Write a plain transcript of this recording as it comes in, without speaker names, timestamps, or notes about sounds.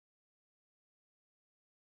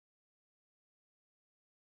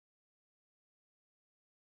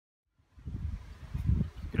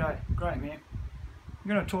G'day, Graham here. I'm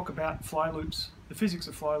going to talk about fly loops, the physics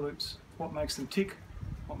of fly loops, what makes them tick,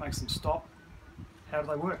 what makes them stop, how do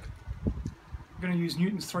they work. We're going to use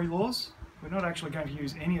Newton's 3 laws. We're not actually going to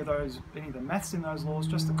use any of the maths in those laws,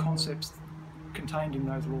 just the concepts contained in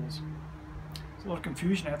those laws. There's a lot of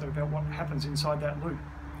confusion out there about what happens inside that loop,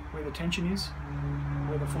 where the tension is,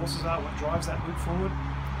 where the forces are, what drives that loop forward,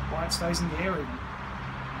 why it stays in the air even.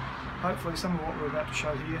 Hopefully some of what we're about to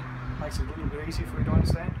show here makes it a little bit easier for you to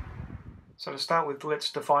understand. So to start with,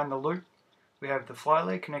 let's define the loop. We have the fly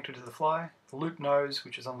leg connected to the fly, the loop nose,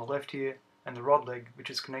 which is on the left here, and the rod leg, which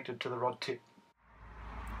is connected to the rod tip.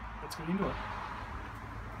 Let's get into it.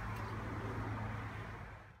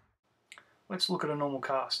 Let's look at a normal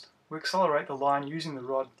cast. We accelerate the line using the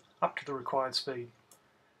rod up to the required speed.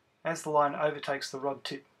 As the line overtakes the rod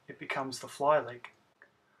tip, it becomes the fly leg,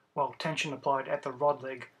 while tension applied at the rod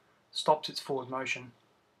leg stops its forward motion,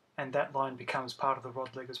 and that line becomes part of the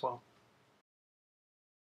rod leg as well.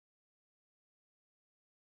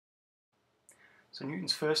 So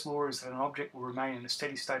Newton's first law is that an object will remain in a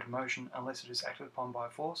steady state of motion unless it is acted upon by a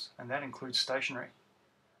force, and that includes stationary.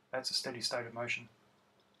 That's a steady state of motion.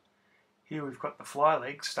 Here we've got the fly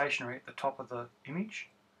leg stationary at the top of the image,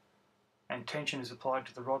 and tension is applied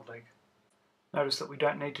to the rod leg. Notice that we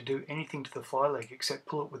don't need to do anything to the fly leg except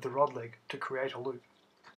pull it with the rod leg to create a loop.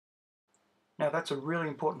 Now that's a really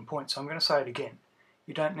important point, so I'm going to say it again.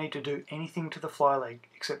 You don't need to do anything to the fly leg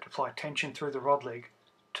except apply tension through the rod leg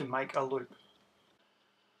to make a loop.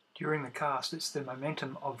 During the cast, it's the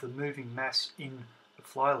momentum of the moving mass in the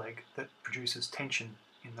fly leg that produces tension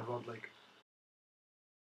in the rod leg.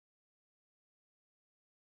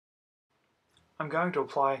 I'm going to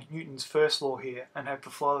apply Newton's first law here and have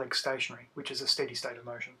the fly leg stationary, which is a steady state of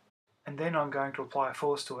motion. And then I'm going to apply a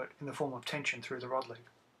force to it in the form of tension through the rod leg.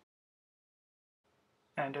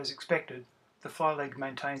 And as expected, the fly leg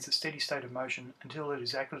maintains a steady state of motion until it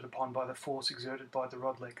is acted upon by the force exerted by the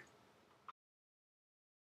rod leg.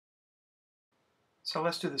 So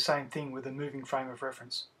let's do the same thing with a moving frame of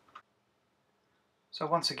reference. So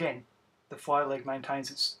once again, the fly leg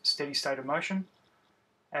maintains its steady state of motion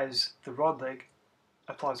as the rod leg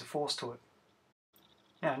applies a force to it.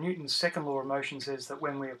 Now Newton's second law of motion says that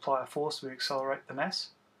when we apply a force we accelerate the mass.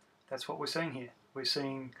 That's what we're seeing here. We're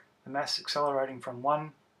seeing the mass accelerating from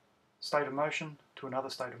one state of motion to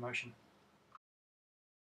another state of motion.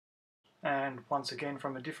 And once again,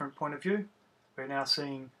 from a different point of view, we're now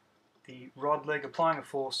seeing the rod leg applying a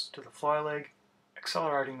force to the fly leg,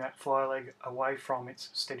 accelerating that fly leg away from its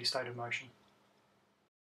steady state of motion.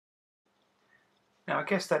 Now I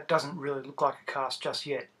guess that doesn't really look like a cast just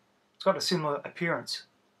yet. It's got a similar appearance,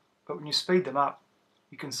 but when you speed them up,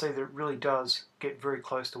 you can see that it really does get very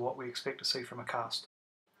close to what we expect to see from a cast.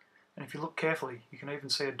 And if you look carefully, you can even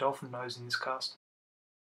see a dolphin nose in this cast.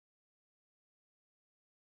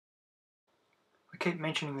 I keep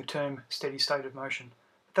mentioning the term steady state of motion,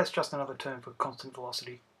 but that's just another term for constant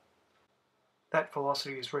velocity. That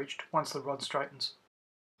velocity is reached once the rod straightens.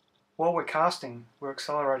 While we're casting, we're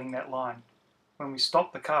accelerating that line. When we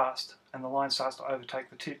stop the cast and the line starts to overtake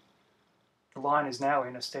the tip, the line is now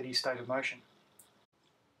in a steady state of motion.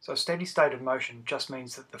 So steady state of motion just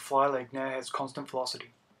means that the fly leg now has constant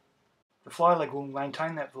velocity. The fly leg will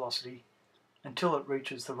maintain that velocity until it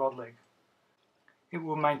reaches the rod leg. It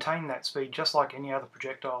will maintain that speed just like any other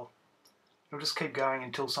projectile. It'll just keep going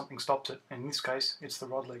until something stops it, and in this case it's the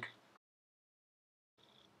rod leg.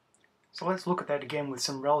 So let's look at that again with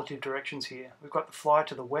some relative directions here. We've got the fly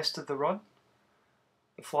to the west of the rod.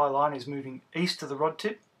 The fly line is moving east of the rod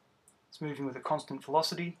tip. It's moving with a constant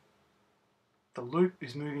velocity. The loop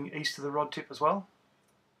is moving east of the rod tip as well,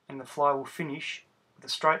 and the fly will finish with a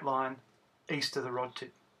straight line east of the rod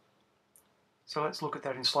tip. So let's look at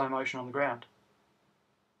that in slow motion on the ground.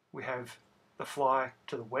 We have the fly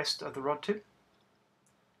to the west of the rod tip.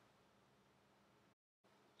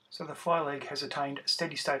 So the fly leg has attained a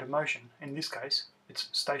steady state of motion. In this case, it's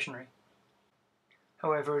stationary.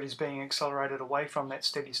 However, it is being accelerated away from that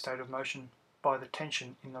steady state of motion by the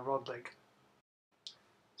tension in the rod leg.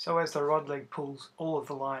 So as the rod leg pulls all of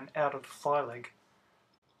the line out of the fly leg,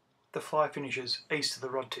 the fly finishes east of the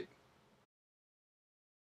rod tip.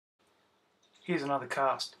 Here's another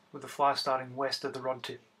cast with the fly starting west of the rod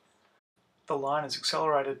tip. The line is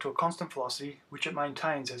accelerated to a constant velocity which it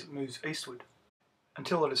maintains as it moves eastward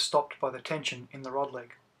until it is stopped by the tension in the rod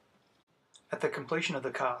leg. At the completion of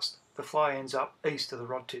the cast, the fly ends up east of the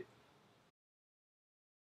rod tip.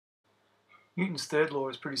 Newton's third law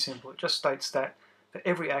is pretty simple. It just states that for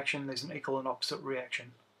every action there's an equal and opposite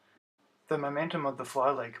reaction. The momentum of the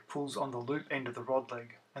fly leg pulls on the loop end of the rod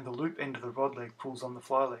leg, and the loop end of the rod leg pulls on the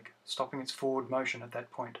fly leg, stopping its forward motion at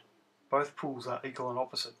that point. Both pulls are equal and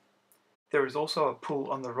opposite. There is also a pull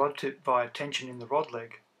on the rod tip via tension in the rod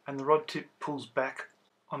leg, and the rod tip pulls back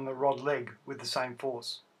on the rod leg with the same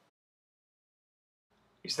force.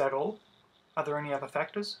 Is that all? Are there any other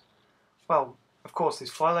factors? Well, of course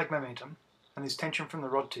there's fly leg momentum, and there's tension from the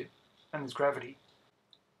rod tip, and there's gravity.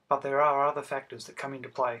 But there are other factors that come into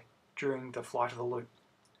play during the flight of the loop.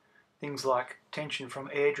 Things like tension from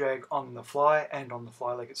air drag on the fly and on the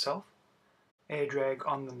fly leg itself, air drag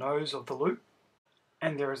on the nose of the loop,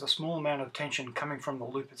 and there is a small amount of tension coming from the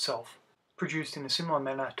loop itself, produced in a similar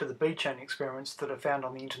manner to the bead chain experiments that are found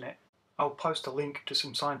on the internet. I'll post a link to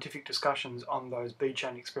some scientific discussions on those bead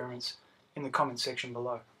chain experiments in the comments section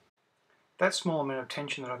below. That small amount of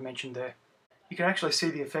tension that I've mentioned there, you can actually see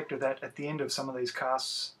the effect of that at the end of some of these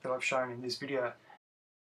casts that I've shown in this video.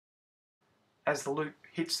 As the loop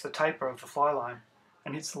hits the taper of the fly line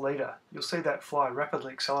and hits the leader, you'll see that fly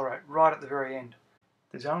rapidly accelerate right at the very end.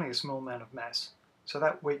 There's only a small amount of mass, so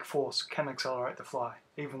that weak force can accelerate the fly,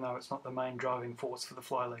 even though it's not the main driving force for the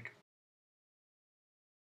fly leg.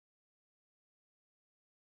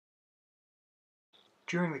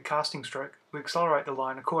 During the casting stroke, we accelerate the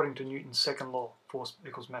line according to Newton's second law, force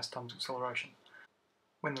equals mass times acceleration.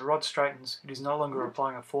 When the rod straightens, it is no longer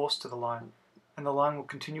applying a force to the line, and the line will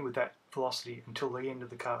continue with that velocity until the end of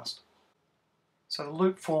the cast. So the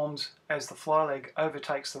loop forms as the fly leg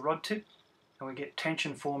overtakes the rod tip, and we get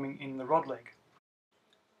tension forming in the rod leg.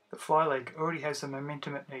 The fly leg already has the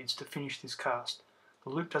momentum it needs to finish this cast. The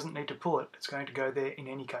loop doesn't need to pull it, it's going to go there in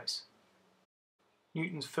any case.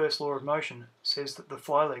 Newton's first law of motion says that the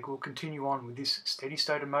fly leg will continue on with this steady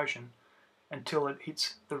state of motion until it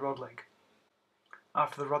hits the rod leg.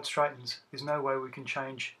 After the rod straightens, there's no way we can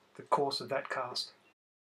change the course of that cast.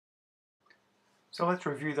 So let's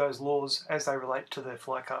review those laws as they relate to the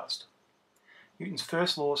fly cast. Newton's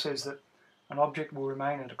first law says that an object will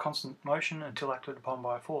remain at a constant motion until acted upon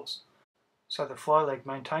by a force. So the fly leg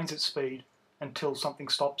maintains its speed until something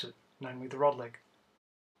stops it, namely the rod leg.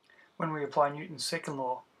 When we apply Newton's second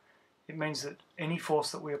law, it means that any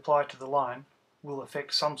force that we apply to the line will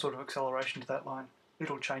affect some sort of acceleration to that line.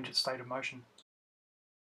 It'll change its state of motion.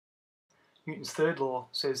 Newton's third law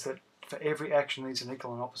says that for every action there's an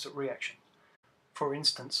equal and opposite reaction. For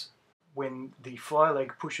instance, when the fly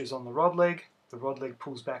leg pushes on the rod leg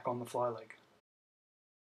pulls back on the fly leg.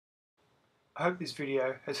 I hope this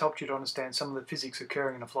video has helped you to understand some of the physics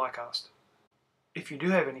occurring in a fly cast. If you do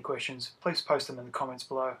have any questions, please post them in the comments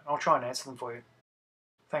below and I'll try and answer them for you.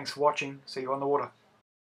 Thanks for watching, see you on the water.